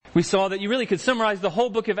We saw that you really could summarize the whole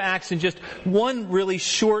book of Acts in just one really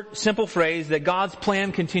short, simple phrase, that God's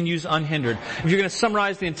plan continues unhindered. If you're going to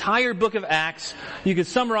summarize the entire book of Acts, you could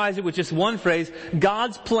summarize it with just one phrase: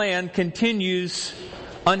 God's plan continues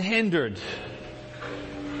unhindered.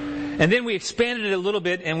 And then we expanded it a little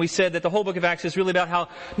bit, and we said that the whole book of Acts is really about how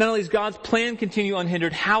not only does God's plan continue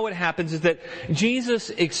unhindered, how it happens is that Jesus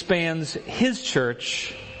expands His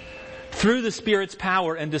church through the Spirit's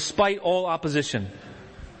power and despite all opposition.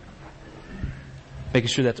 Making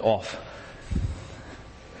sure that's off.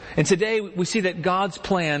 And today we see that God's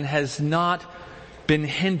plan has not been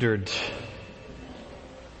hindered.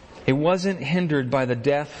 It wasn't hindered by the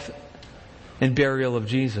death and burial of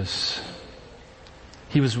Jesus.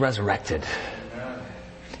 He was resurrected.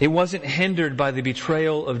 It wasn't hindered by the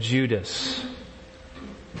betrayal of Judas.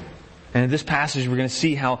 And in this passage, we're going to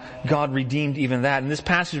see how God redeemed even that. In this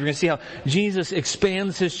passage, we're going to see how Jesus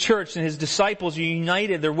expands His church, and His disciples are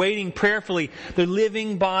united. They're waiting prayerfully. They're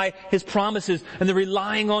living by His promises, and they're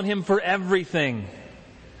relying on Him for everything.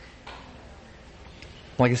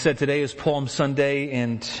 Like I said, today is Palm Sunday,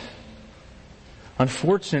 and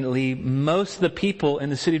unfortunately, most of the people in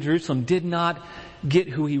the city of Jerusalem did not get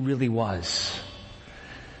who He really was.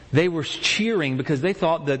 They were cheering because they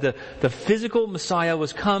thought that the physical Messiah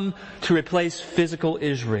was come to replace physical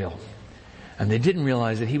Israel. And they didn't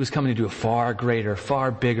realize that He was coming to do a far greater,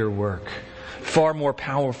 far bigger work, far more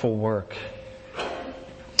powerful work.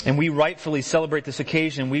 And we rightfully celebrate this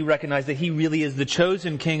occasion. We recognize that He really is the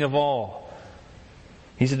chosen King of all.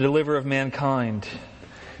 He's the deliverer of mankind.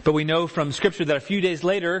 But we know from Scripture that a few days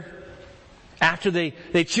later, after they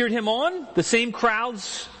cheered Him on, the same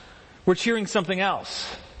crowds were cheering something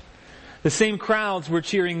else. The same crowds were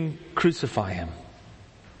cheering, "Crucify Him."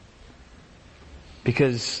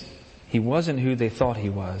 Because He wasn't who they thought He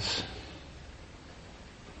was.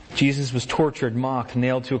 Jesus was tortured, mocked,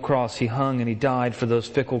 nailed to a cross. He hung and He died for those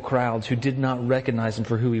fickle crowds who did not recognize Him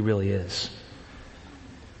for who He really is.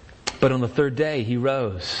 But on the third day, He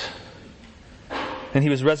rose. And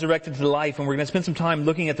He was resurrected to life. And we're going to spend some time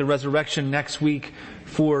looking at the resurrection next week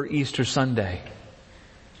for Easter Sunday.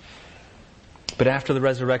 But after the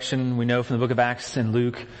resurrection, we know from the book of Acts and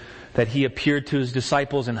Luke that He appeared to His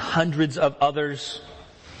disciples and hundreds of others,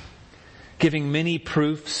 giving many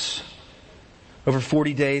proofs over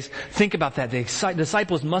 40 days. Think about that. The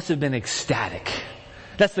disciples must have been ecstatic.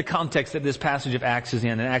 That's the context that this passage of Acts is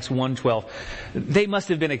in Acts 1:12. They must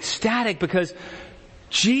have been ecstatic because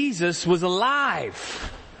Jesus was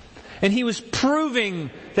alive. And He was proving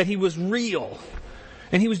that He was real.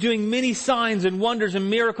 And He was doing many signs and wonders and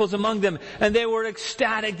miracles among them. And they were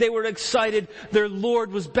ecstatic. They were excited. Their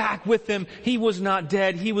Lord was back with them. He was not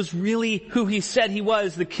dead. He was really who He said He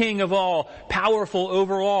was, the King of all, powerful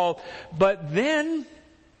over all. But then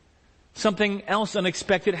something else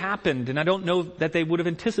unexpected happened. And I don't know that they would have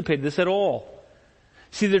anticipated this at all.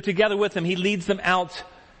 See, they're together with Him. He leads them out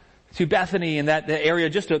to Bethany in that area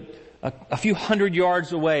just a few hundred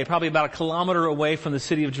yards away, probably about a kilometer away from the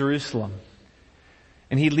city of Jerusalem.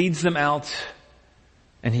 And He leads them out,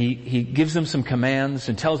 and he gives them some commands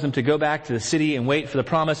and tells them to go back to the city and wait for the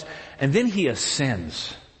promise. And then He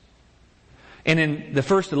ascends. And in the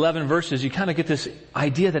first 11 verses, you kind of get this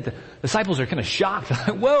idea that the disciples are kind of shocked.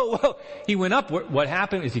 Whoa, He went up. What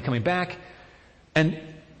happened? Is He coming back? And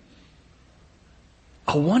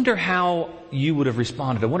I wonder how you would have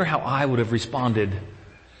responded. I wonder how I would have responded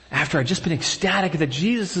after I'd just been ecstatic that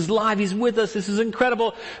Jesus is alive. He's with us. This is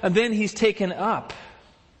incredible. And then He's taken up.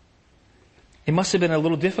 It must have been a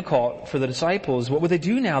little difficult for the disciples. What would they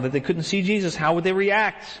do now that they couldn't see Jesus? How would they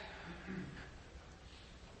react?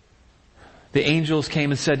 The angels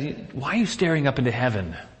came and said, "Why are you staring up into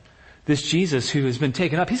heaven? This Jesus who has been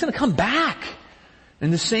taken up, He's going to come back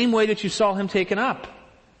in the same way that you saw Him taken up."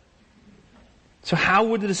 So how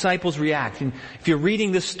would the disciples react? And if you're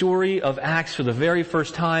reading this story of Acts for the very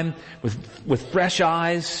first time with fresh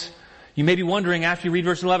eyes, you may be wondering after you read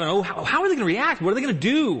verse 11, how are they going to react? What are they going to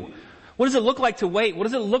do? What does it look like to wait? What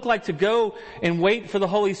does it look like to go and wait for the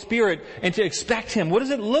Holy Spirit and to expect Him? What does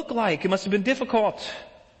it look like? It must have been difficult.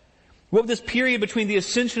 What would this period between the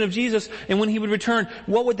ascension of Jesus and when He would return,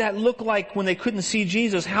 what would that look like when they couldn't see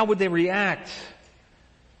Jesus? How would they react?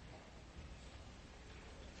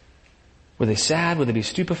 Were they sad? Would they be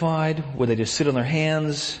stupefied? Would they just sit on their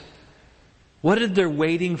hands? What did their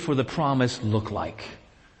waiting for the promise look like?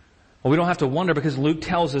 Well, we don't have to wonder because Luke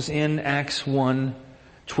tells us in Acts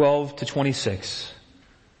 1:12-26.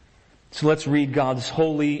 So let's read God's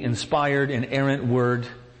holy, inspired, and inerrant Word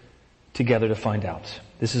together to find out.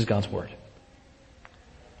 This is God's Word.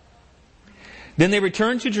 Then they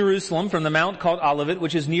returned to Jerusalem from the mount called Olivet,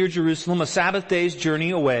 which is near Jerusalem, a Sabbath day's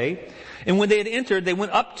journey away. And when they had entered, they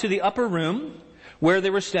went up to the upper room where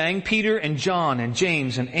they were staying, Peter and John and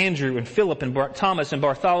James and Andrew and Philip and Thomas and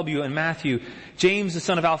Bartholomew and Matthew, James the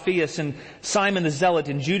son of Alphaeus and Simon the Zealot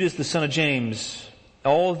and Judas the son of James.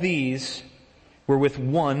 All these were with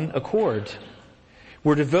one accord,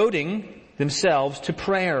 were devoting themselves to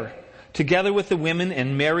prayer, together with the women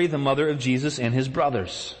and Mary the mother of Jesus and his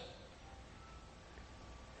brothers.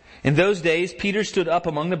 In those days, Peter stood up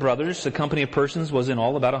among the brothers, the company of persons was in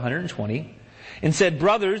all about 120, and said,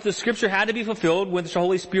 "Brothers, the scripture had to be fulfilled, which the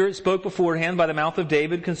Holy Spirit spoke beforehand by the mouth of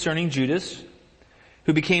David concerning Judas,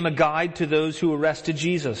 who became a guide to those who arrested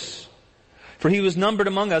Jesus. For he was numbered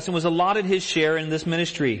among us and was allotted his share in this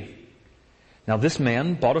ministry. Now this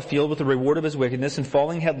man bought a field with the reward of his wickedness, and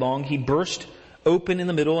falling headlong, he burst open in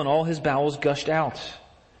the middle, and all his bowels gushed out.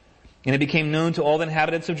 And it became known to all the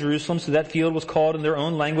inhabitants of Jerusalem, so that field was called in their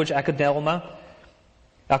own language Akeldama,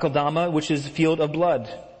 which is field of blood.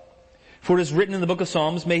 For it is written in the book of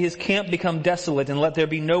Psalms, may his camp become desolate, and let there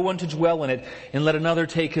be no one to dwell in it, and let another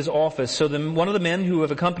take his office. So one of the men who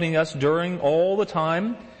have accompanied us during all the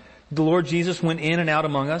time the Lord Jesus went in and out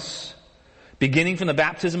among us, beginning from the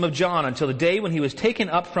baptism of John until the day when he was taken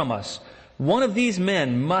up from us. One of these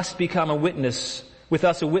men must become a witness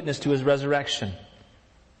to his resurrection."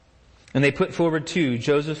 And they put forward two,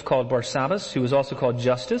 Joseph called Barsabbas, who was also called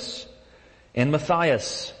Justus, and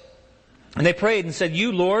Matthias. And they prayed and said,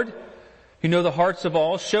 "You, Lord, who know the hearts of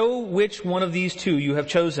all, show which one of these two you have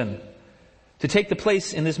chosen to take the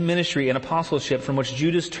place in this ministry and apostleship from which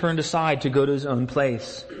Judas turned aside to go to his own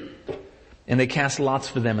place." And they cast lots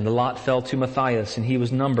for them, and the lot fell to Matthias, and he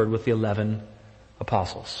was numbered with the 11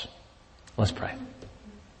 apostles. Let's pray.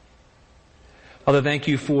 Father, thank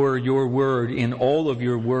you for your word. In all of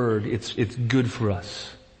your word, it's good for us.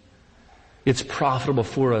 It's profitable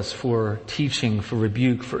for us for teaching, for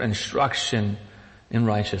rebuke, for instruction in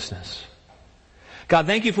righteousness. God,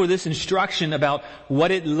 thank you for this instruction about what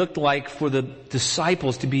it looked like for the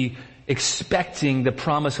disciples to be expecting the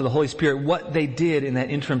promise of the Holy Spirit, what they did in that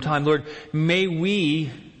interim time. Lord, may we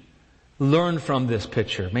learn from this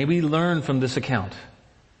picture. May we learn from this account.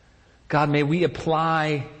 God, may we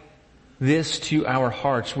apply this to our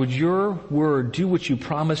hearts. Would your word do what you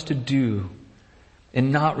promised to do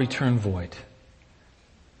and not return void,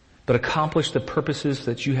 but accomplish the purposes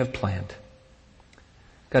that you have planned.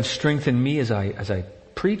 God, strengthen me as I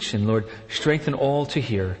preach, and Lord, strengthen all to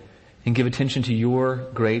hear and give attention to your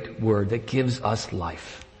great word that gives us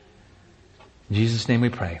life. In Jesus' name we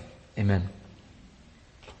pray. Amen.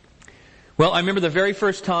 Well, I remember the very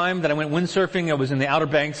first time that I went windsurfing. I was in the Outer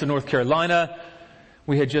Banks of North Carolina.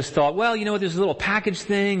 We had just thought, well, you know what, there's a little package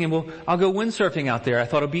thing, and I'll go windsurfing out there. I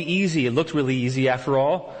thought it'd be easy. It looked really easy after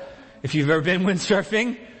all. If you've ever been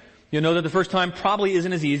windsurfing, you'll know that the first time probably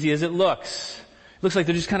isn't as easy as it looks. It looks like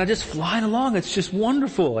they're just kind of just flying along. It's just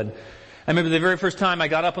wonderful. And I remember the very first time I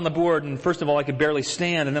got up on the board, and first of all I could barely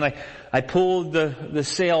stand, and then I pulled the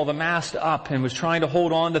sail, the mast up, and was trying to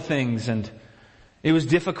hold on to things, and it was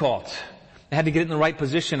difficult. I had to get it in the right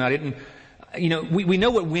position. We know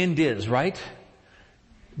what wind is, right?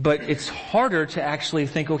 But it's harder to actually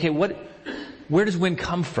think, okay, where does wind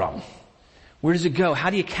come from? Where does it go? How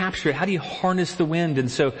do you capture it? How do you harness the wind? And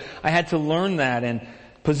so I had to learn that and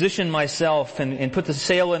position myself and put the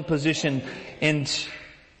sail in position. And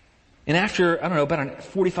after, about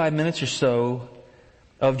 45 minutes or so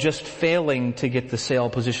of just failing to get the sail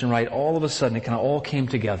position right, all of a sudden it kind of all came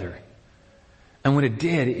together. And when it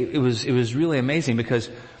did, it was really amazing, because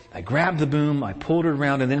I grabbed the boom, I pulled it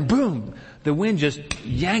around, and then boom, the wind just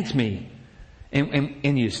yanked me.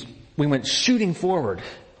 And we went shooting forward,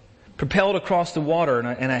 propelled across the water,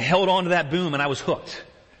 and I held on to that boom, and I was hooked.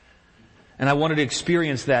 And I wanted to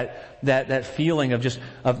experience that feeling of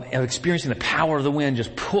experiencing the power of the wind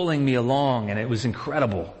just pulling me along, and it was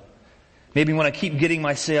incredible. Maybe when I keep getting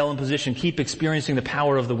my sail in position, keep experiencing the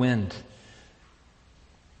power of the wind.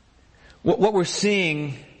 What we're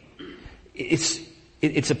seeing, it's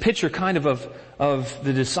a picture kind of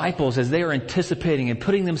the disciples as they are anticipating and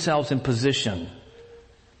putting themselves in position.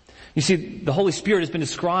 You see, the Holy Spirit has been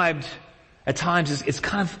described at times as it's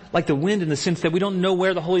kind of like the wind, in the sense that we don't know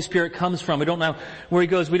where the Holy Spirit comes from. We don't know where he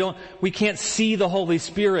goes. We can't see the Holy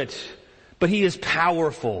Spirit, but he is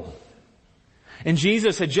powerful. And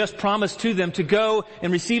Jesus had just promised to them to go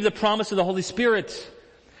and receive the promise of the Holy Spirit.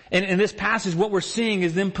 And in this passage, what we're seeing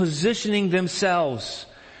is them positioning themselves,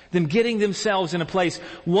 them getting themselves in a place.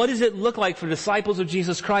 What does it look like for disciples of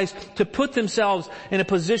Jesus Christ to put themselves in a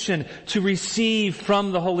position to receive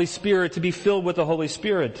from the Holy Spirit, to be filled with the Holy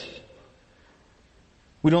Spirit?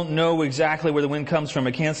 We don't know exactly where the wind comes from.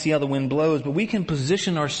 I can't see how the wind blows, but we can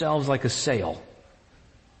position ourselves like a sail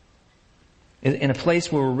in a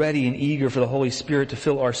place where we're ready and eager for the Holy Spirit to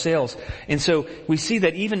fill our sails. And so we see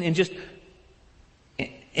that even in just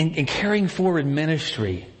in carrying forward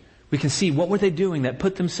ministry, we can see what were they doing that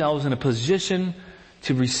put themselves in a position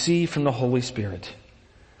to receive from the Holy Spirit.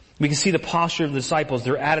 We can see the posture of the disciples,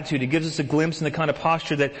 their attitude. It gives us a glimpse in the kind of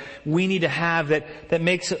posture that we need to have that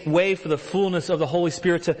makes way for the fullness of the Holy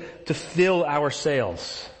Spirit to fill our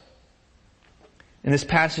sails. And this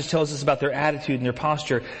passage tells us about their attitude and their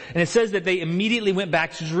posture. And it says that they immediately went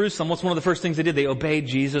back to Jerusalem. What's one of the first things they did? They obeyed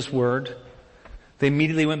Jesus' word. They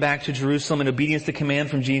immediately went back to Jerusalem in obedience to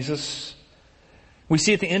command from Jesus. We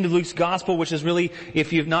see at the end of Luke's Gospel, which is really,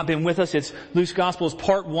 if you've not been with us, Luke's Gospel is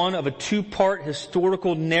part one of a two-part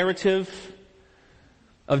historical narrative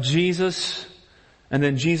of Jesus and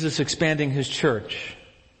then Jesus expanding His church.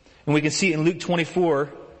 And we can see in Luke 24,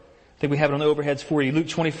 I think we have it on the overheads for you, Luke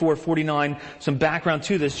 24:49, some background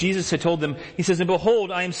to this. Jesus had told them, He says, "And behold,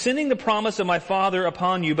 I am sending the promise of my Father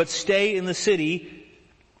upon you, but stay in the city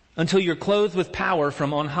until you're clothed with power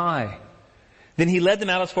from on high." Then He led them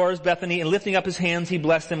out as far as Bethany, and lifting up His hands, He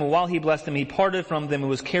blessed them. And while He blessed them, He parted from them and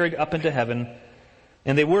was carried up into heaven.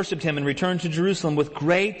 And they worshipped Him and returned to Jerusalem with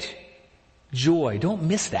great joy. Don't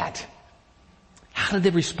miss that. How did they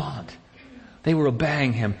respond? They were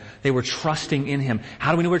obeying Him. They were trusting in Him.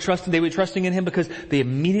 How do we know they were trusting in Him? Because they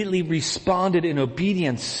immediately responded in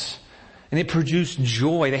obedience. And it produced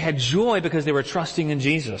joy. They had joy because they were trusting in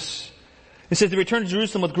Jesus. It says they returned to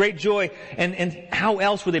Jerusalem with great joy. And how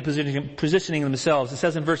else were they positioning themselves? It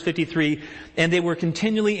says in verse 53, and they were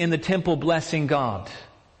continually in the temple blessing God.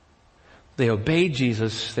 They obeyed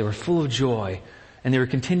Jesus. They were full of joy. And they were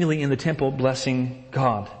continually in the temple blessing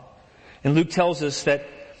God. And Luke tells us that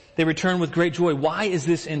they returned with great joy. Why is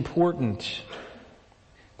this important?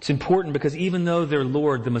 It's important because even though their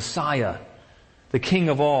Lord, the Messiah, the King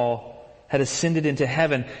of all, had ascended into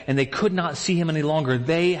heaven and they could not see Him any longer,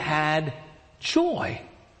 they had joy.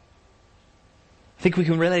 I think we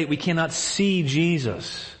can relate. We cannot see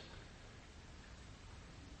Jesus,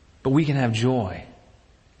 but we can have joy.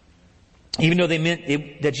 Even though they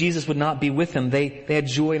meant that Jesus would not be with them, they had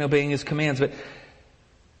joy in obeying His commands. But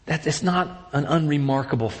it's not an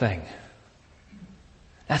unremarkable thing.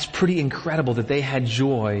 That's pretty incredible that they had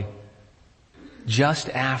joy just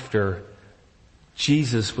after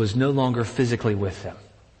Jesus was no longer physically with them.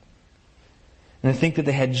 And I think that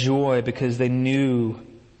they had joy because they knew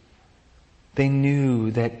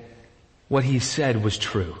that what He said was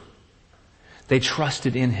true. They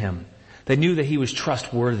trusted in Him. They knew that He was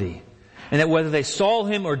trustworthy. And that whether they saw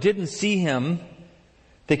Him or didn't see Him,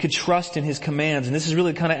 they could trust in His commands. And this is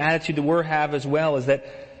really the kind of attitude that we have as well, is that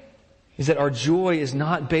our joy is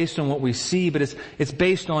not based on what we see, but it's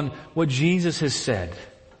based on what Jesus has said.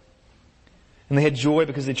 And they had joy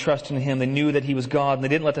because they trusted in Him. They knew that He was God. And they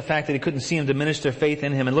didn't let the fact that they couldn't see Him diminish their faith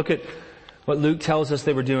in Him. And look at what Luke tells us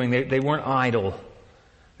they were doing. They weren't idle.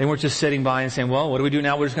 They weren't just sitting by and saying, well, what do we do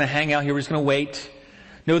now? We're just going to hang out here. We're just going to wait.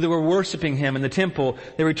 No, they were worshiping Him in the temple.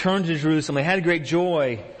 They returned to Jerusalem. They had great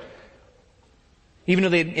joy. Even though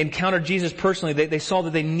they encountered Jesus personally, they saw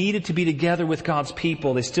that they needed to be together with God's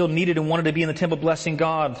people. They still needed and wanted to be in the temple blessing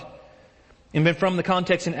God. And then from the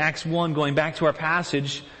context in Acts 1, going back to our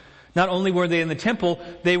passage, not only were they in the temple,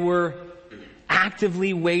 they were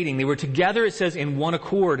actively waiting. They were together, it says, in one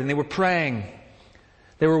accord, and they were praying.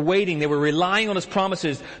 They were waiting. They were relying on His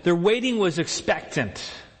promises. Their waiting was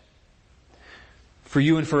expectant. For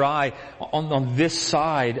you and for I, on this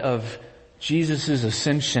side of Jesus'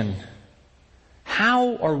 ascension,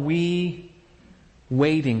 how are we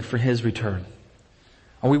waiting for His return?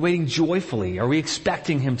 Are we waiting joyfully? Are we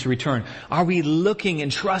expecting Him to return? Are we looking and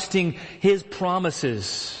trusting His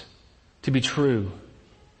promises to be true?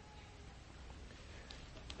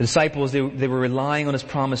 The disciples, they were relying on His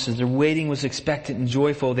promises. Their waiting was expectant and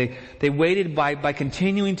joyful. They waited by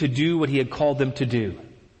continuing to do what He had called them to do.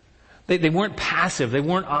 They weren't passive. They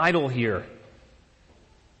weren't idle here.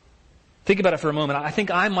 Think about it for a moment. I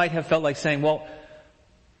think I might have felt like saying, well,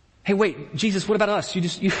 hey, wait, Jesus, what about us? You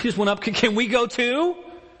just went up. Can we go too?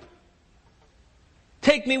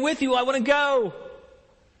 Take me with you. I want to go.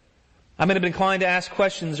 I might have been inclined to ask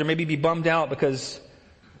questions or maybe be bummed out because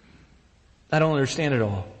I don't understand it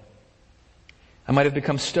all. I might have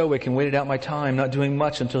become stoic and waited out my time, not doing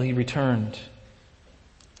much until He returned.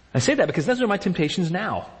 I say that because those are my temptations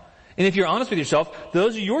now. And if you're honest with yourself,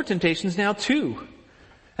 those are your temptations now too.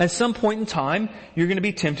 At some point in time, you're going to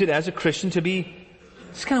be tempted as a Christian to be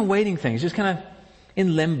just kind of waiting things, just kind of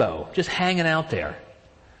in limbo, just hanging out there.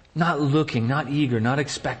 Not looking, not eager, not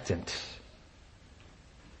expectant.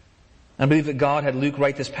 I believe that God had Luke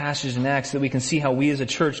write this passage in Acts so that we can see how we as a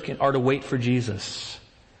church are to wait for Jesus.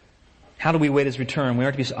 How do we wait His return? We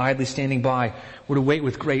aren't to be idly standing by. We're to wait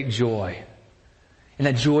with great joy. And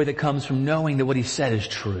that joy that comes from knowing that what He said is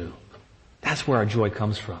true. That's where our joy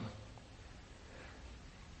comes from.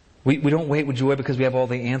 We don't wait with joy because we have all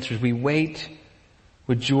the answers. We wait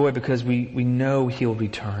with joy because we know He'll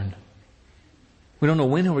return. We don't know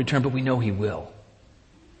when He'll return, but we know He will.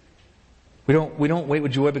 We don't wait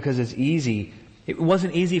with joy because it's easy. It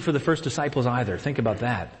wasn't easy for the first disciples either. Think about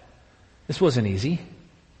that. This wasn't easy.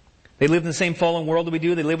 They lived in the same fallen world that we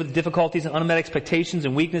do. They lived with difficulties and unmet expectations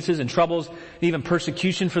and weaknesses and troubles, and even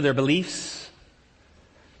persecution for their beliefs.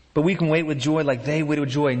 But we can wait with joy like they waited with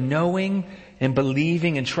joy, knowing and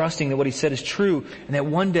believing and trusting that what He said is true, and that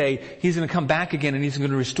one day He's going to come back again and He's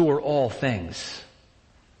going to restore all things.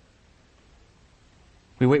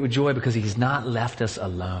 We wait with joy because He's not left us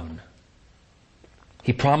alone.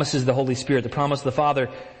 He promises the Holy Spirit, the promise of the Father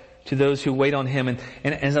to those who wait on Him. And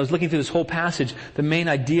as I was looking through this whole passage, the main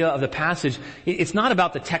idea of the passage, it's not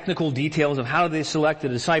about the technical details of how do they select a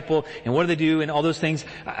disciple and what do they do and all those things.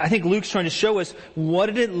 I think Luke's trying to show us, what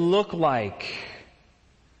did it look like?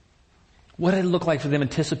 What did it look like for them to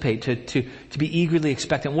anticipate, to be eagerly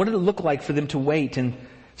expectant? What did it look like for them to wait? And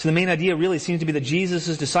so the main idea really seems to be that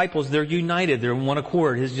Jesus' disciples, they're united. They're in one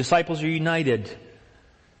accord. His disciples are united.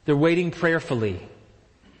 They're waiting prayerfully.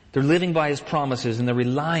 They're living by His promises and they're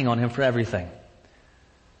relying on Him for everything.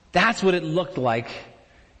 That's what it looked like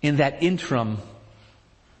in that interim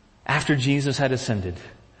after Jesus had ascended.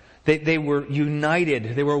 They were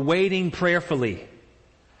united. They were waiting prayerfully.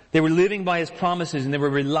 They were living by His promises and they were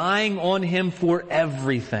relying on Him for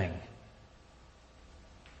everything.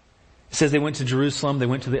 It says they went to Jerusalem. They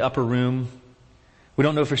went to the upper room. We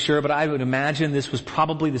don't know for sure, but I would imagine this was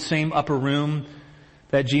probably the same upper room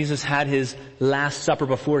that Jesus had His Last Supper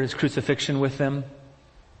before His crucifixion with them.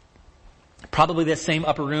 Probably that same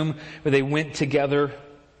upper room where they went together.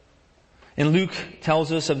 And Luke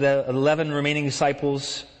tells us of the 11 remaining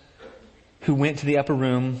disciples who went to the upper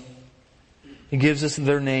room. He gives us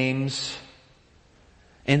their names.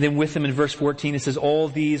 And then with them in verse 14 it says, all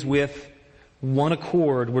these with one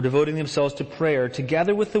accord were devoting themselves to prayer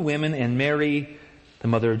together with the women and Mary, the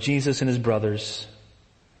mother of Jesus, and His brothers.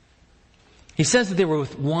 He says that they were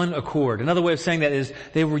with one accord. Another way of saying that is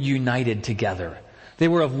they were united together. They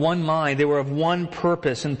were of one mind. They were of one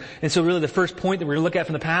purpose. And so really the first point that we're going to look at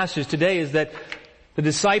from the passage today is that the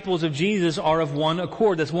disciples of Jesus are of one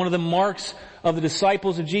accord. That's one of the marks of the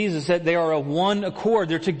disciples of Jesus, that they are of one accord.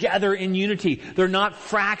 They're together in unity. They're not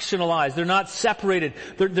fractionalized. They're not separated.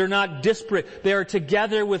 They're not disparate. They are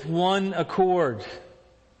together with one accord.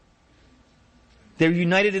 They were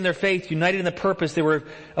united in their faith, united in the purpose. They were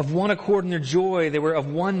of one accord in their joy. They were of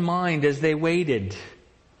one mind as they waited.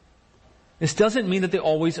 This doesn't mean that they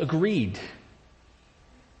always agreed,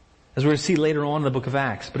 as we're going to see later on in the book of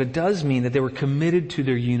Acts, but it does mean that they were committed to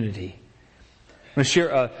their unity. I'm going to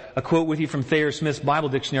share a quote with you from Thayer Smith's Bible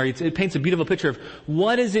Dictionary. It paints a beautiful picture of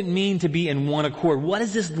what does it mean to be in one accord? What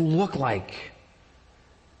does this look like?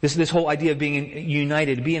 This whole idea of being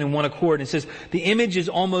united, being in one accord. And it says, the image is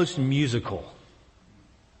almost musical.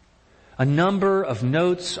 A number of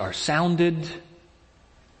notes are sounded,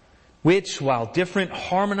 which, while different,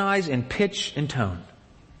 harmonize in pitch and tone.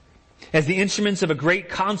 As the instruments of a great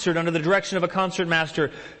concert under the direction of a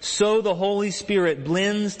concertmaster, so the Holy Spirit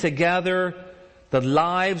blends together the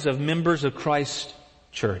lives of members of Christ's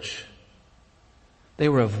church. They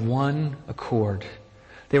were of one accord.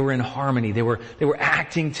 They were in harmony. They were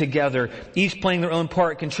acting together, each playing their own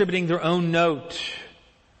part, contributing their own note.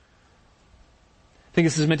 I think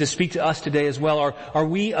this is meant to speak to us today as well. Are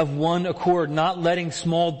we of one accord, not letting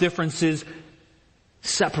small differences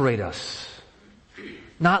separate us?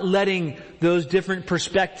 Not letting those different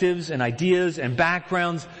perspectives and ideas and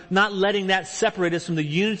backgrounds, not letting that separate us from the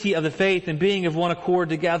unity of the faith and being of one accord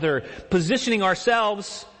together. Positioning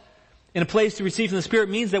ourselves in a place to receive from the Spirit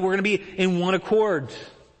means that we're going to be in one accord.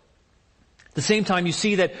 At the same time, you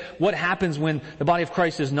see that what happens when the body of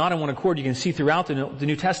Christ is not in one accord. You can see throughout the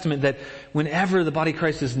New Testament that whenever the body of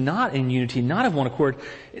Christ is not in unity, not of one accord,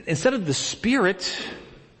 instead of the Spirit,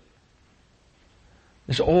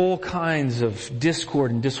 there's all kinds of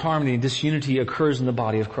discord and disharmony and disunity occurs in the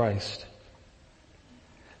body of Christ.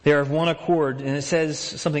 They are of one accord, and it says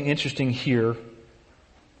something interesting here.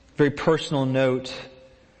 Very personal note.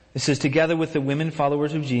 It says, together with the women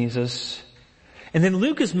followers of Jesus. And then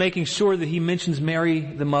Luke is making sure that he mentions Mary,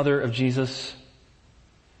 the mother of Jesus,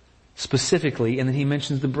 specifically, and then he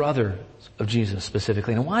mentions the brother of Jesus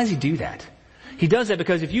specifically. And why does he do that? He does that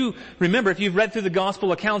because if you remember, if you've read through the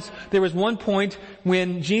gospel accounts, there was one point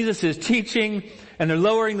when Jesus is teaching and they're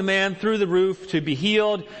lowering the man through the roof to be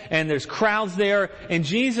healed, and there's crowds there, and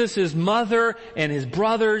Jesus' mother and his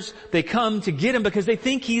brothers, they come to get him because they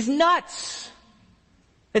think he's nuts.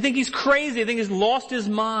 They think he's crazy. They think he's lost his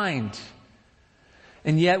mind.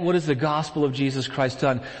 And yet, what has the gospel of Jesus Christ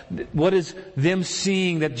done? What is them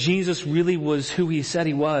seeing that Jesus really was who he said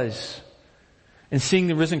he was? And seeing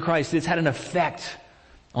the risen Christ, it's had an effect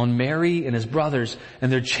on Mary and his brothers,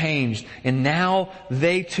 and they're changed. And now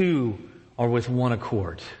they too are with one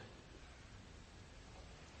accord.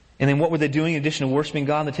 And then what were they doing in addition to worshiping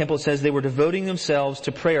God in the temple? It says they were devoting themselves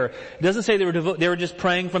to prayer. It doesn't say they were just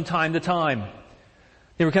praying from time to time.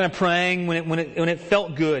 They were kind of praying when it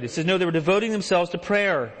felt good. It says no, they were devoting themselves to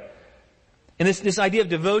prayer. And this idea of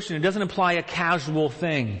devotion, it doesn't imply a casual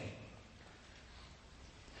thing.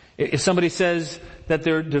 If somebody says that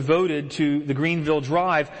they're devoted to the Greenville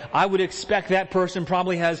Drive, I would expect that person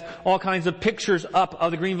probably has all kinds of pictures up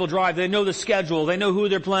of the Greenville Drive. They know the schedule, they know who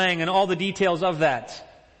they're playing, and all the details of that.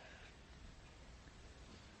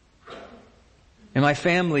 In my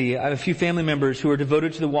family, I have a few family members who are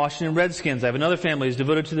devoted to the Washington Redskins. I have another family who's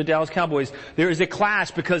devoted to the Dallas Cowboys. There is a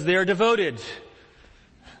clash because they are devoted.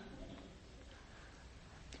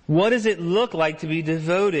 What does it look like to be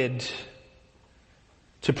devoted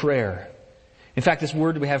to prayer? In fact, this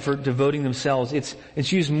word we have for devoting themselves,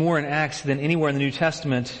 it's used more in Acts than anywhere in the New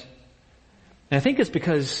Testament. And I think it's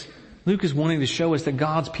because Luke is wanting to show us that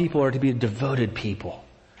God's people are to be a devoted people.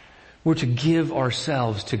 We're to give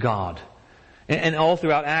ourselves to God. And all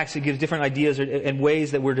throughout Acts, it gives different ideas and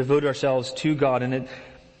ways that we're devoted ourselves to God. And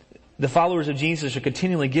the followers of Jesus are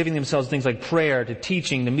continually giving themselves things like prayer, to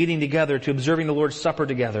teaching, to meeting together, to observing the Lord's Supper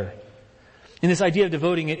together. And this idea of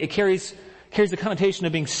devoting, it carries the connotation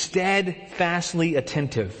of being steadfastly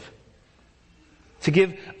attentive. To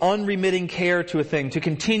give unremitting care to a thing, to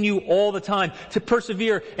continue all the time, to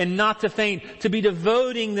persevere and not to faint, to be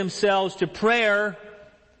devoting themselves to prayer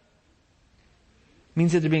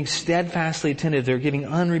means that they're being steadfastly attentive. They're giving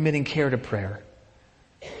unremitting care to prayer.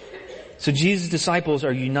 So Jesus' disciples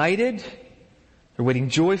are united, they're waiting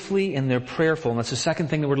joyfully, and they're prayerful. And that's the second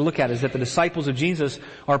thing that we're to look at, is that the disciples of Jesus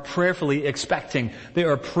are prayerfully expecting. They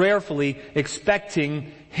are prayerfully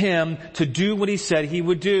expecting Him to do what He said He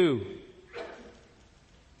would do.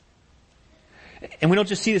 And we don't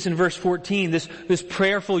just see this in verse 14, this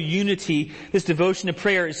prayerful unity, this devotion to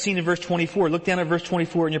prayer is seen in verse 24. Look down at verse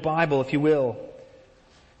 24 in your Bible, if you will.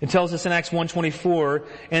 It tells us in Acts 1:24,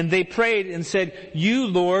 and they prayed and said, "You,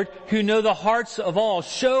 Lord, who know the hearts of all,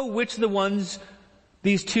 show which the ones,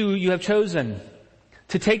 these two you have chosen,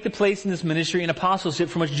 to take the place in this ministry and apostleship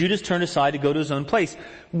from which Judas turned aside to go to his own place."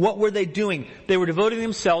 What were they doing? They were devoting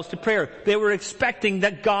themselves to prayer. They were expecting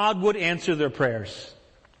that God would answer their prayers.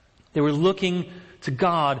 They were looking to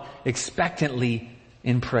God expectantly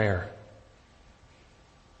in prayer.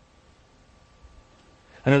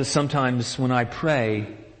 I know that sometimes when I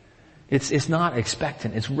pray, it's not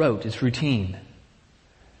expectant, it's rote, it's routine.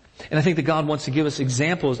 And I think that God wants to give us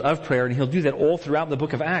examples of prayer, and He'll do that all throughout the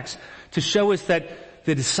book of Acts to show us that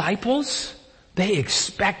the disciples, they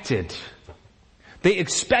expected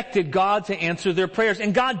God to answer their prayers.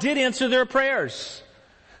 And God did answer their prayers.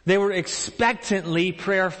 They were expectantly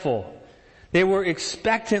prayerful. They were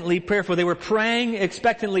expectantly prayerful. They were praying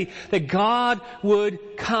expectantly that God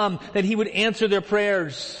would come, that He would answer their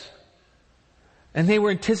prayers. And they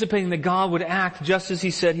were anticipating that God would act just as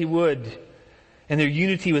He said He would. And their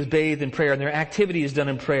unity was bathed in prayer, and their activity is done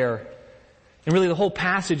in prayer. And really the whole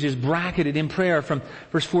passage is bracketed in prayer from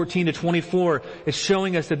verse 14 to 24. It's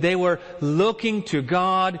showing us that they were looking to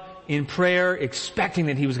God in prayer, expecting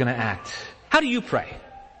that He was going to act. How do you pray?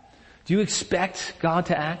 Do you expect God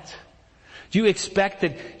to act? Do you expect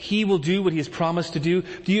that He will do what He has promised to do?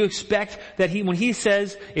 Do you expect that when He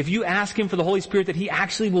says, if you ask Him for the Holy Spirit, that He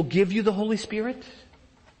actually will give you the Holy Spirit?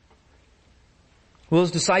 Well,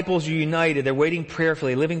 His disciples are united. They're waiting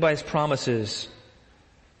prayerfully, living by His promises.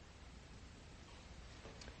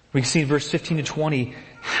 We can see in verse 15 to 20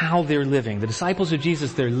 how they're living. The disciples of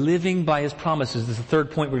Jesus, they're living by His promises. This is the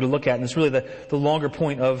third point we're going to look at, and it's really the longer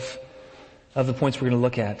point of the points we're going to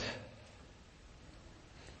look at.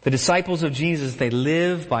 The disciples of Jesus, they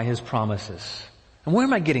live by His promises. And where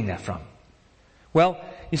am I getting that from? Well,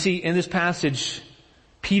 you see, in this passage,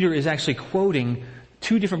 Peter is actually quoting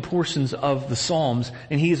two different portions of the Psalms,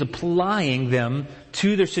 and he is applying them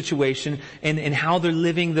to their situation and how they're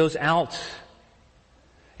living those out.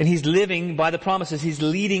 And he's living by the promises. He's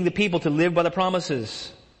leading the people to live by the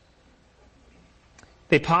promises.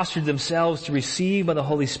 They postured themselves to receive by the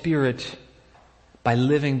Holy Spirit by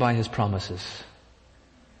living by His promises.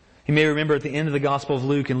 You may remember at the end of the Gospel of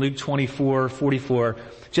Luke, in Luke 24:44,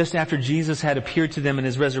 just after Jesus had appeared to them in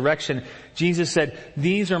his resurrection, Jesus said,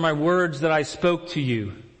 "These are my words that I spoke to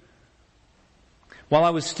you while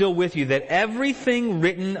I was still with you, that everything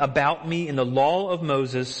written about me in the law of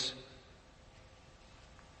Moses,"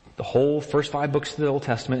 the whole first 5 books of the Old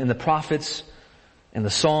Testament, "and the prophets and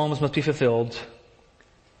the Psalms must be fulfilled."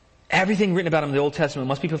 Everything written about him in the Old Testament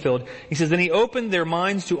must be fulfilled. He says, then he opened their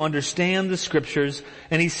minds to understand the Scriptures,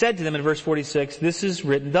 and he said to them in verse 46, "This is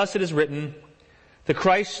written, thus it is written, the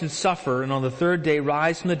Christ should suffer and on the third day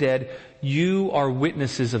rise from the dead. You are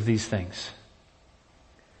witnesses of these things."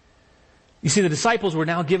 You see, the disciples were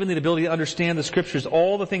now given the ability to understand the Scriptures,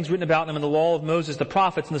 all the things written about them in the law of Moses, the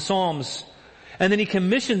prophets and the Psalms. And then he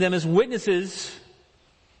commissioned them as witnesses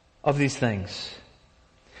of these things.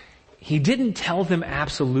 He didn't tell them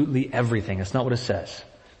absolutely everything. That's not what it says.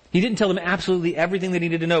 He didn't tell them absolutely everything they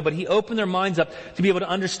needed to know, but he opened their minds up to be able to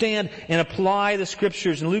understand and apply the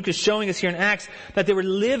Scriptures. And Luke is showing us here in Acts that they were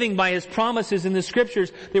living by his promises in the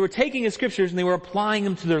Scriptures. They were taking his Scriptures and they were applying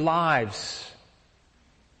them to their lives.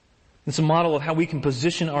 It's a model of how we can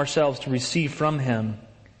position ourselves to receive from him.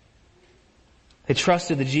 They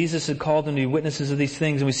trusted that Jesus had called them to be witnesses of these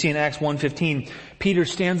things. And we see in Acts 1:15, Peter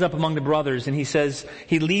stands up among the brothers and he says,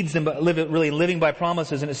 he leads them living by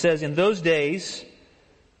promises. And it says, in those days,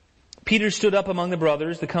 Peter stood up among the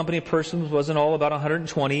brothers. The company of persons was in all about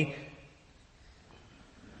 120.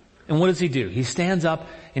 And what does he do? He stands up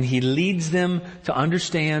and he leads them to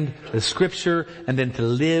understand the Scripture and then to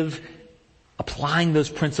live applying those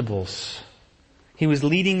principles. He was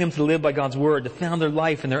leading them to live by God's Word, to found their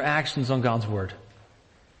life and their actions on God's Word.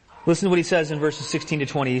 Listen to what he says in verses 16 to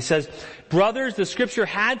 20. He says, "Brothers, the Scripture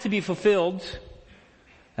had to be fulfilled."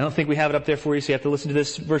 I don't think we have it up there for you, so you have to listen to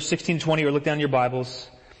this, verse 16 to 20, or look down in your Bibles.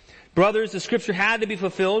 "Brothers, the Scripture had to be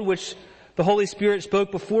fulfilled, which the Holy Spirit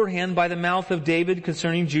spoke beforehand by the mouth of David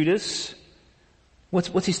concerning Judas."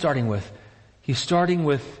 What's he starting with? He's starting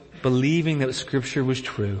with believing that Scripture was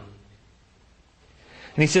true.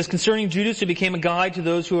 And he says, "Concerning Judas, who became a guide to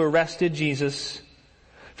those who arrested Jesus,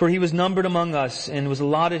 for he was numbered among us and was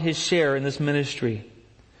allotted his share in this ministry.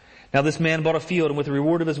 Now this man bought a field, and with the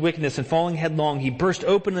reward of his wickedness and falling headlong, he burst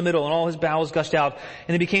open in the middle, and all his bowels gushed out.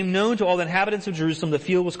 And it became known to all the inhabitants of Jerusalem. The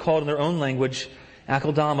field was called in their own language,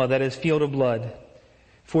 Akeldama, that is, field of blood.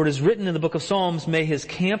 For it is written in the book of Psalms, may his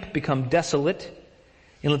camp become desolate,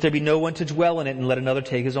 and let there be no one to dwell in it, and let another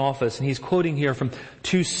take his office." And he's quoting here from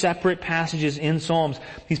 2 separate passages in Psalms.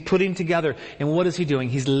 He's putting together. And what is he doing?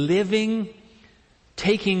 He's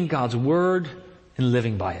taking God's Word and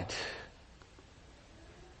living by it.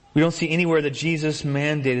 We don't see anywhere that Jesus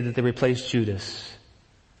mandated that they replace Judas.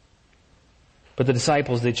 But the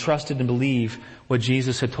disciples, they trusted and believed what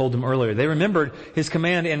Jesus had told them earlier. They remembered his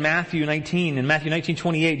command in Matthew 19. In Matthew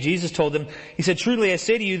 19:28, Jesus told them, he said, "Truly I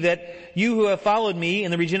say to you that you who have followed me in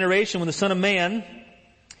the regeneration when the Son of Man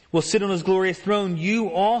will sit on his glorious throne, you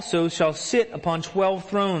also shall sit upon 12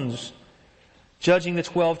 thrones, judging the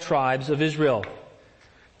 12 tribes of Israel."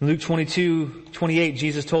 In Luke 22:28,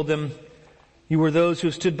 Jesus told them, "You were those who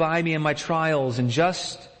have stood by me in my trials, and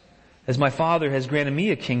just as my Father has granted me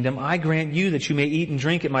a kingdom, I grant you that you may eat and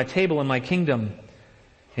drink at my table in my kingdom.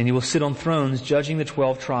 And you will sit on thrones judging the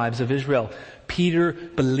 12 tribes of Israel." Peter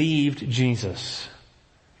believed Jesus.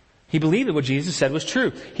 He believed that what Jesus said was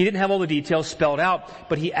true. He didn't have all the details spelled out,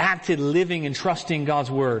 but he acted living and trusting God's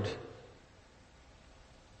Word.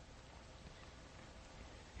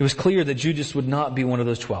 It was clear that Judas would not be one of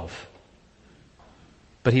those 12.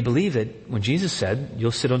 But he believed that when Jesus said,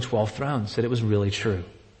 "You'll sit on 12 thrones," that it was really true.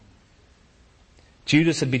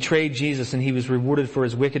 Judas had betrayed Jesus and he was rewarded for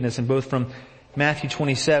his wickedness. And both from Matthew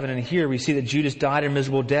 27 and here we see that Judas died a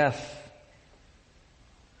miserable death.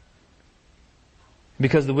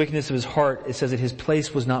 Because of the wickedness of his heart, it says that his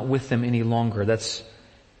place was not with them any longer. That's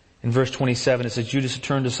in verse 27. It says Judas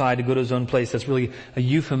turned aside to go to his own place. That's really a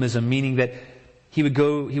euphemism, meaning that he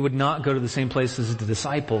would not go to the same place as the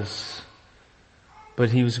disciples,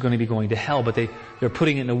 but he was going to be going to hell. But they're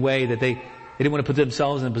putting it in a way that they didn't want to put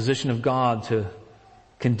themselves in a position of God to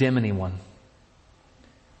condemn anyone.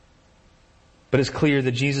 But it's clear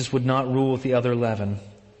that Jesus would not rule with the other 11.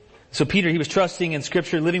 So Peter, he was trusting in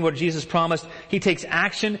Scripture, living what Jesus promised. He takes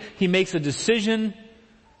action. He makes a decision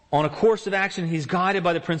on a course of action. He's guided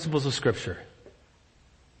by the principles of Scripture.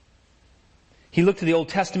 He looked to the Old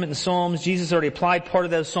Testament and Psalms. Jesus already applied part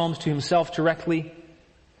of those Psalms to himself directly.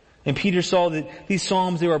 And Peter saw that these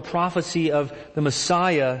Psalms, they were a prophecy of the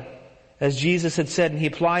Messiah, as Jesus had said, and he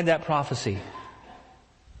applied that prophecy.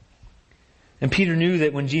 And Peter knew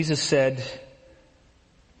that when Jesus said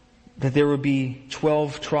that there would be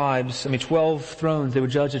 12 thrones. They would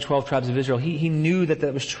judge the 12 tribes of Israel. He knew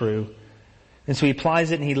that was true. And so he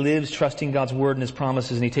applies it and he lives trusting God's word and his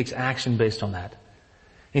promises, and he takes action based on that.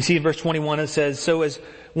 You see in verse 21 it says, "So as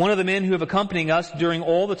one of the men who have accompanied us during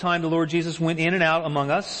all the time the Lord Jesus went in and out among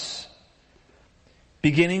us,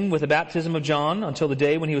 beginning with the baptism of John until the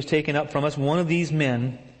day when he was taken up from us, one of these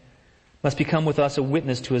men must become with us a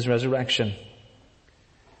witness to his resurrection."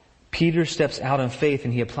 Peter steps out in faith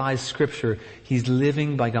and he applies Scripture. He's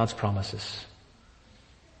living by God's promises.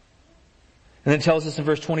 And then it tells us in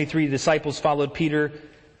verse 23, the disciples followed Peter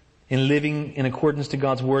in living in accordance to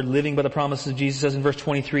God's word, living by the promises of Jesus. It says in verse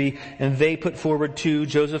 23, "And they put forward two,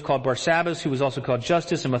 Joseph called Barsabbas, who was also called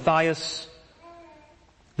Justus, and Matthias."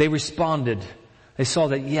 They responded. They saw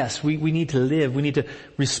that, yes, we need to live. We need to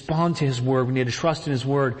respond to his word. We need to trust in his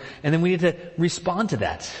word. And then we need to respond to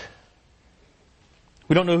that.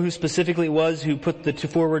 We don't know who specifically it was who put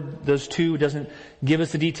forward those two. It doesn't give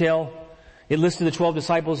us the detail. It listed the 12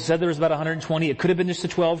 disciples. It said there was about 120. It could have been just the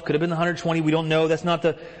 12. Could have been the 120. We don't know. That's not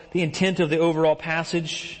the intent of the overall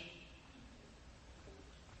passage.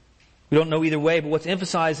 We don't know either way. But what's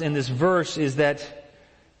emphasized in this verse is that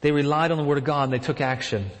they relied on the word of God and they took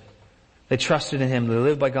action. They trusted in him. They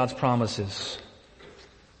lived by God's promises.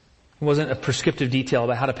 It wasn't a prescriptive detail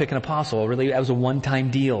about how to pick an apostle. Really, that was a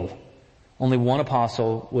one-time deal. Only one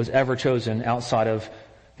apostle was ever chosen outside of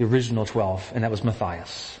the original 12, and that was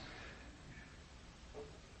Matthias.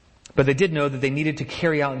 But they did know that they needed to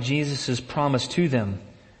carry out Jesus' promise to them.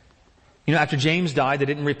 You know, after James died, they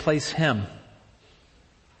didn't replace him.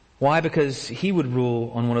 Why? Because he would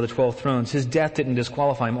rule on one of the 12 thrones. His death didn't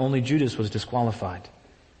disqualify him. Only Judas was disqualified.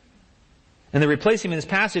 And they replaced him in this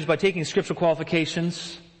passage by taking scriptural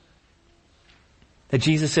qualifications that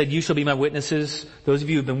Jesus said, "You shall be my witnesses. Those of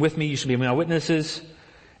you who have been with me, you shall be my witnesses."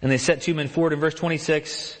 And they set two men forward in verse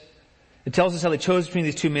 26. It tells us how they chose between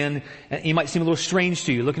these two men. And it might seem a little strange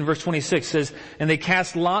to you. Look in verse 26. It says, "And they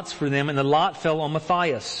cast lots for them, and the lot fell on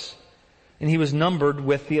Matthias. And he was numbered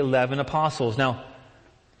with the 11 apostles." Now,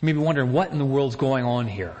 you may be wondering, what in the world's going on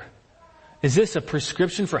here? Is this a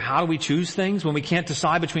prescription for how do we choose things when we can't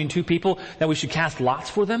decide between two people, that we should cast lots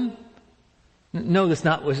for them? No, that's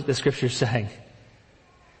not what the Scripture's saying.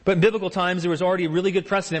 But in biblical times, there was already a really good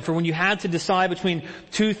precedent for when you had to decide between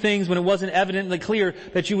two things, when it wasn't evidently clear,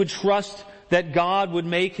 that you would trust that God would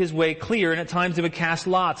make his way clear. And at times they would cast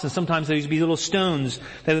lots, and sometimes there used to be little stones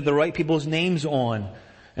that had the right people's names on.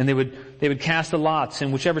 And they would cast the lots,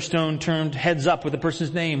 and whichever stone turned heads up with the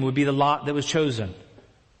person's name would be the lot that was chosen.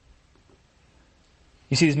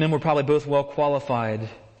 You see, these men were probably both well qualified,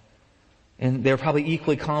 and they were probably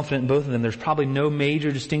equally confident in both of them. There's probably no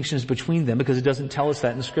major distinctions between them because it doesn't tell us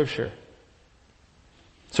that in Scripture.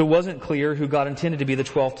 So it wasn't clear who God intended to be the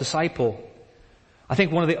 12th disciple. I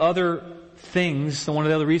think one of the other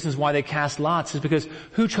reasons why they cast lots is because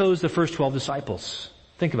who chose the first 12 disciples?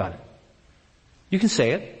 Think about it. You can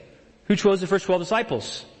say it. Who chose the first 12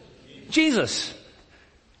 disciples? Jesus.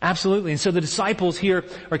 Absolutely. And so the disciples here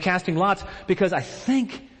are casting lots because I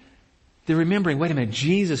think they're remembering, wait a minute,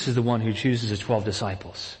 Jesus is the one who chooses his 12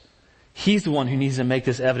 disciples. He's the one who needs to make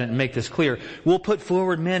this evident and make this clear. We'll put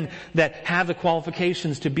forward men that have the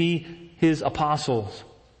qualifications to be his apostles.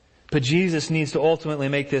 But Jesus needs to ultimately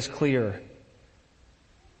make this clear.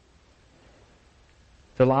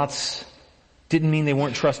 The lots didn't mean they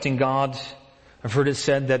weren't trusting God. I've heard it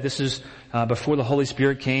said that this is before the Holy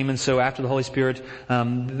Spirit came, and so after the Holy Spirit,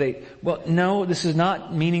 no, this is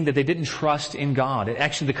not meaning that they didn't trust in God.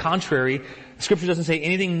 Actually, the contrary. Scripture doesn't say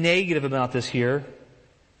anything negative about this here.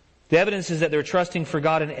 The evidence is that they're trusting for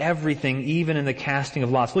God in everything, even in the casting of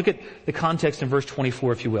lots. Look at the context in verse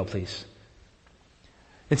 24, if you will, please.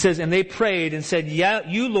 It says, "And they prayed and said, 'Yeah,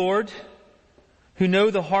 you, Lord, who know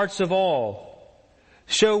the hearts of all,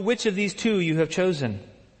 show which of these two you have chosen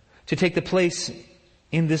to take the place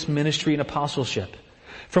in this ministry and apostleship,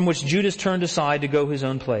 from which Judas turned aside to go his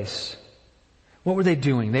own place.'" What were they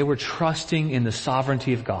doing? They were trusting in the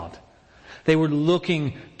sovereignty of God. They were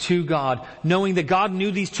looking to God, knowing that God knew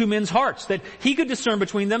these two men's hearts, that he could discern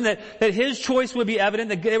between them, that his choice would be evident,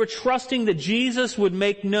 that they were trusting that Jesus would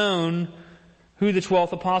make known who the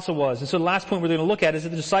 12th apostle was. And so the last point we're going to look at is that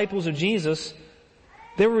the disciples of Jesus,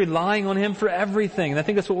 they were relying on him for everything. And I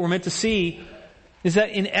think that's what we're meant to see, is that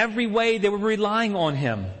in every way they were relying on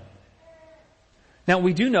him. Now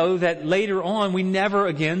we do know that later on we never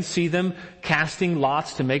again see them casting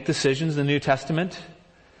lots to make decisions in the New Testament.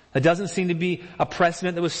 That doesn't seem to be a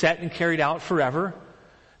precedent that was set and carried out forever.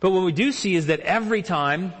 But what we do see is that every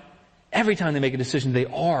time they make a decision, they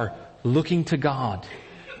are looking to God,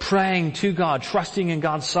 praying to God, trusting in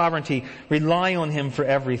God's sovereignty, relying on Him for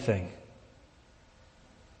everything.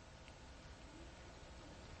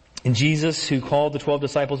 And Jesus, who called the 12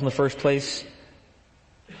 disciples in the first place,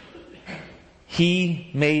 He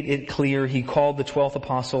made it clear. He called the 12th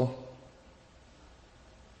apostle.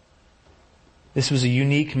 This was a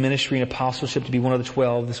unique ministry and apostleship to be one of the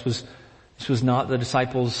 12. This was not the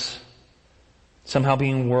disciples somehow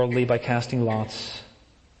being worldly by casting lots.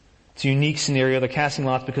 It's a unique scenario. They're casting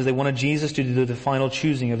lots because they wanted Jesus to do the final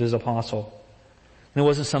choosing of His apostle. And it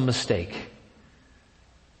wasn't some mistake.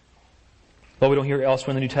 While we don't hear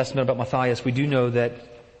elsewhere in the New Testament about Matthias, we do know that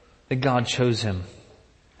God chose him.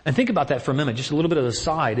 And think about that for a minute. Just a little bit of the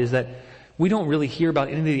side is that we don't really hear about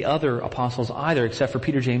any of the other apostles either, except for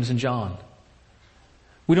Peter, James, and John.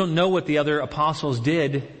 We don't know what the other apostles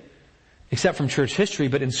did except from church history,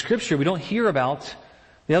 but in Scripture we don't hear about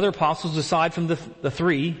the other apostles aside from the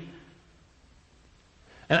three.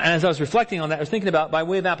 And as I was reflecting on that, I was thinking about, by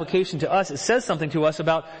way of application to us, it says something to us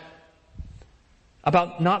about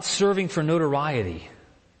not serving for notoriety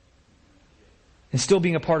and still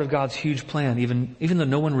being a part of God's huge plan, even though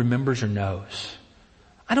no one remembers or knows.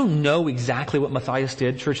 I don't know exactly what Matthias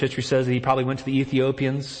did. Church history says that he probably went to the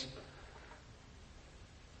Ethiopians.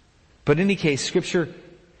 But in any case, Scripture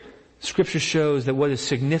shows that what is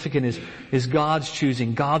significant is God's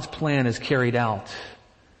choosing. God's plan is carried out.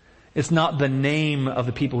 It's not the name of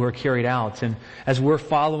the people who are carried out. And as we're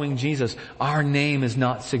following Jesus, our name is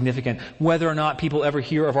not significant. Whether or not people ever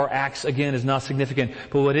hear of our acts again is not significant.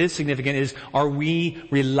 But what is significant is, are we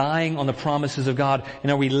relying on the promises of God?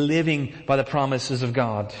 And are we living by the promises of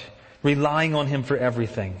God? Relying on Him for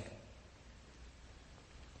everything.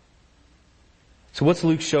 So what's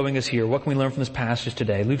Luke showing us here? What can we learn from this passage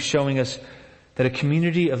today? Luke's showing us that a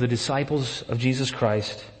community of the disciples of Jesus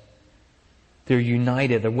Christ, they're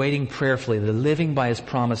united, they're waiting prayerfully, they're living by His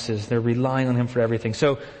promises, they're relying on Him for everything.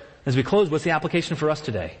 So, as we close, what's the application for us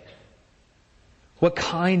today? What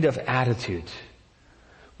kind of attitude,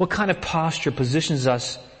 what kind of posture positions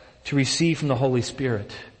us to receive from the Holy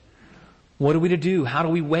Spirit? What are we to do? How do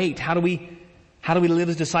we wait? How do we live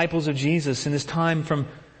as disciples of Jesus in this time from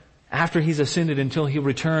after He's ascended until He'll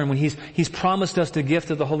return, when He's promised us the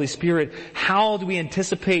gift of the Holy Spirit? How do we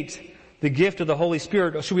anticipate the gift of the Holy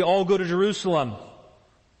Spirit? Should we all go to Jerusalem?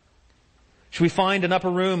 Should we find an upper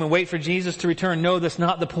room and wait for Jesus to return? No, that's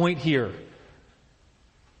not the point here.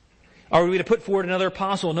 Are we to put forward another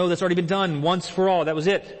apostle? No, that's already been done once for all. That was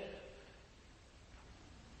it.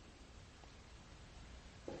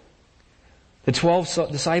 The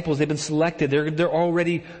 12 disciples, they've been selected. They're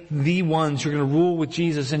already the ones who are going to rule with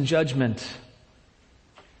Jesus in judgment.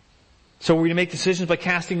 So we're going to make decisions by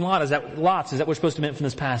casting lots. Is that what we're supposed to mean from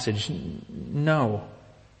this passage? No.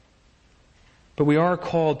 But we are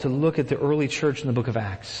called to look at the early church in the book of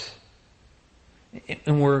Acts.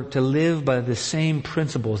 And we're to live by the same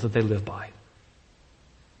principles that they lived by.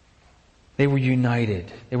 They were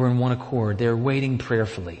united. They were in one accord. They were waiting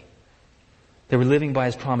prayerfully. They were living by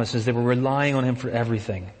His promises. They were relying on Him for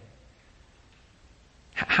everything.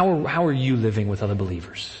 How are you living with other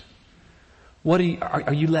believers? Are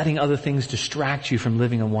you letting other things distract you from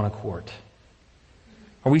living in one accord?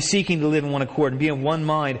 Are we seeking to live in one accord and be in one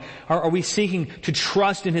mind? Are we seeking to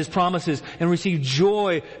trust in His promises and receive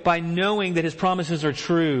joy by knowing that His promises are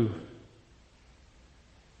true?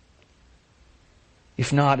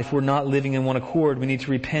 If we're not living in one accord, we need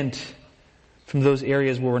to repent from those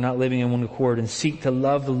areas where we're not living in one accord and seek to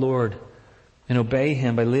love the Lord and obey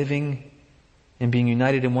Him by living and being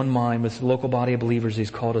united in one mind with the local body of believers He's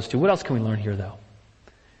called us to. What else can we learn here, though?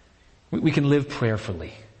 We can live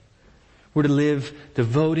prayerfully. We're to live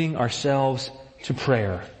devoting ourselves to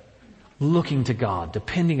prayer, looking to God,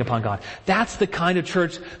 depending upon God. That's the kind of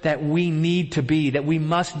church that we need to be, that we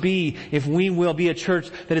must be if we will be a church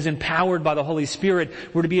that is empowered by the Holy Spirit.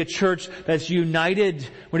 We're to be a church that's united.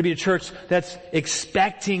 We're to be a church that's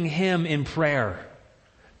expecting Him in prayer.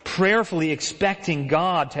 Prayerfully expecting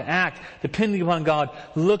God to act, depending upon God,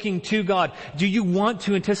 looking to God. Do you want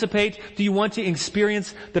to anticipate? Do you want to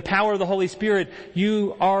experience the power of the Holy Spirit?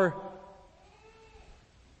 You are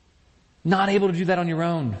not able to do that on your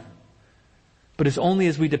own. But it's only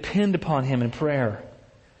as we depend upon Him in prayer,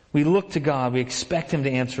 we look to God, we expect Him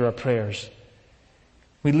to answer our prayers.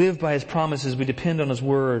 We live by His promises, we depend on His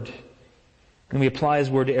Word, and we apply His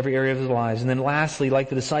Word to every area of our lives. And then lastly, like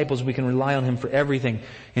the disciples, we can rely on Him for everything,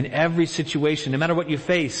 in every situation, no matter what you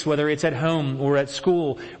face, whether it's at home or at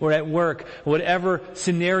school or at work, whatever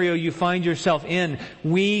scenario you find yourself in,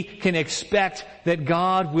 we can expect that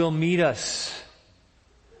God will meet us.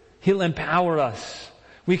 He'll empower us.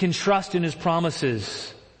 We can trust in His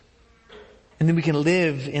promises. And then we can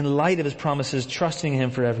live in light of His promises, trusting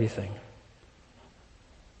Him for everything.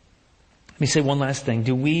 Let me say one last thing.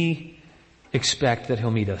 Do we expect that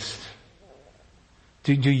He'll meet us?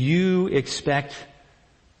 Do you expect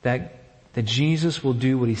that Jesus will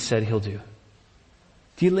do what He said He'll do?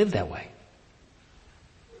 Do you live that way?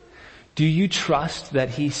 Do you trust that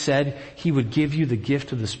He said He would give you the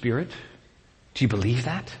gift of the Spirit? Do you believe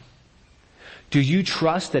that? Do you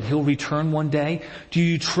trust that He'll return one day? Do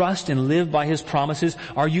you trust and live by His promises?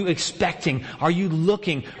 Are you expecting? Are you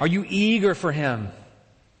looking? Are you eager for Him?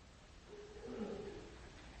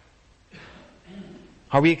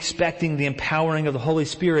 Are we expecting the empowering of the Holy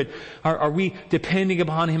Spirit? Are we depending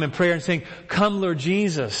upon Him in prayer and saying, "Come, Lord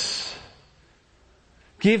Jesus.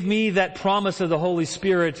 Give me that promise of the Holy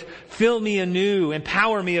Spirit. Fill me anew.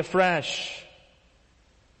 Empower me afresh."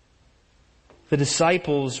 The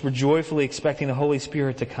disciples were joyfully expecting the Holy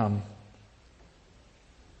Spirit to come.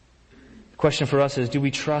 The question for us is, do we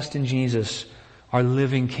trust in Jesus, our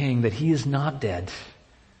living King, that He is not dead?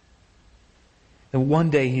 That one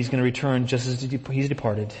day He's going to return just as He's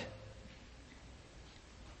departed.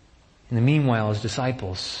 In the meanwhile, as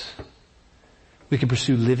disciples, we can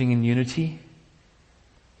pursue living in unity,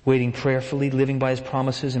 waiting prayerfully, living by His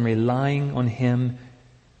promises, and relying on Him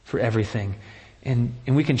for everything. And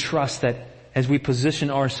we can trust that as we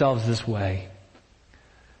position ourselves this way,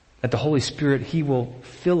 that the Holy Spirit, He will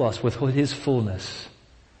fill us with His fullness.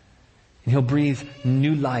 And He'll breathe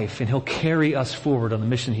new life, and He'll carry us forward on the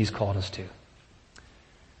mission He's called us to.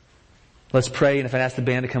 Let's pray, and if I ask the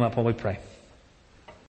band to come up while we pray.